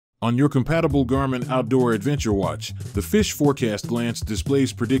On your compatible Garmin Outdoor Adventure watch, the Fish Forecast Glance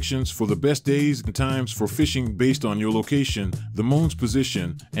displays predictions for the best days and times for fishing based on your location, the moon's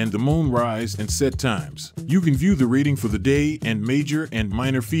position, and the moon rise and set times. You can view the rating for the day and major and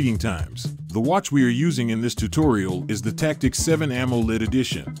minor feeding times. The watch we are using in this tutorial is the Tactix 7 AMOLED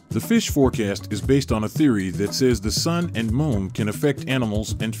edition. The Fish Forecast is based on a theory that says the sun and moon can affect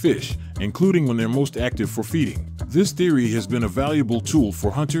animals and fish, including when they're most active for feeding. This theory has been a valuable tool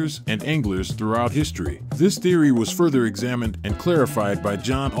for hunters and anglers throughout history. This theory was further examined and clarified by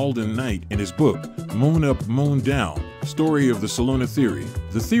John Alden Knight in his book, Moon Up, Moon Down: Story of the Saluna Theory.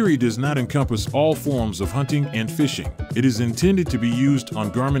 The theory does not encompass all forms of hunting and fishing. It is intended to be used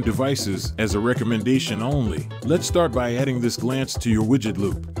on Garmin devices as a recommendation only. Let's start by adding this glance to your widget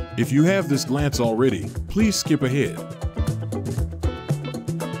loop. If you have this glance already, please skip ahead.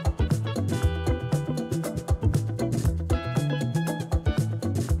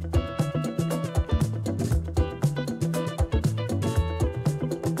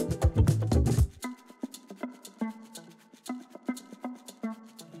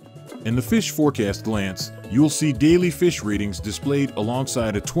 In the Fish Forecast Glance, you'll see daily fish ratings displayed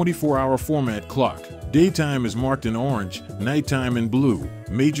alongside a 24-hour format clock. Daytime is marked in orange, nighttime in blue,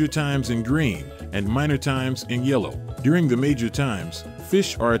 major times in green, and minor times in yellow. During the major times,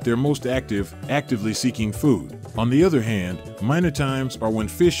 fish are at their most active, actively seeking food. On the other hand, minor times are when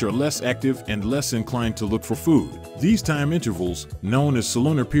fish are less active and less inclined to look for food. These time intervals, known as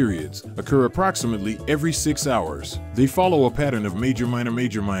salunar periods, occur approximately every 6 hours. They follow a pattern of major,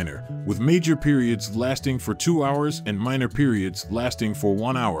 minor, with major periods lasting for 2 hours and minor periods lasting for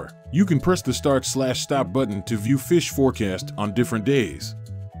 1 hour. You can press the Start/Stop button to view fish forecast on different days.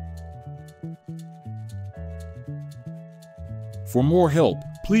 For more help,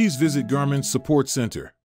 please visit Garmin's Support Center.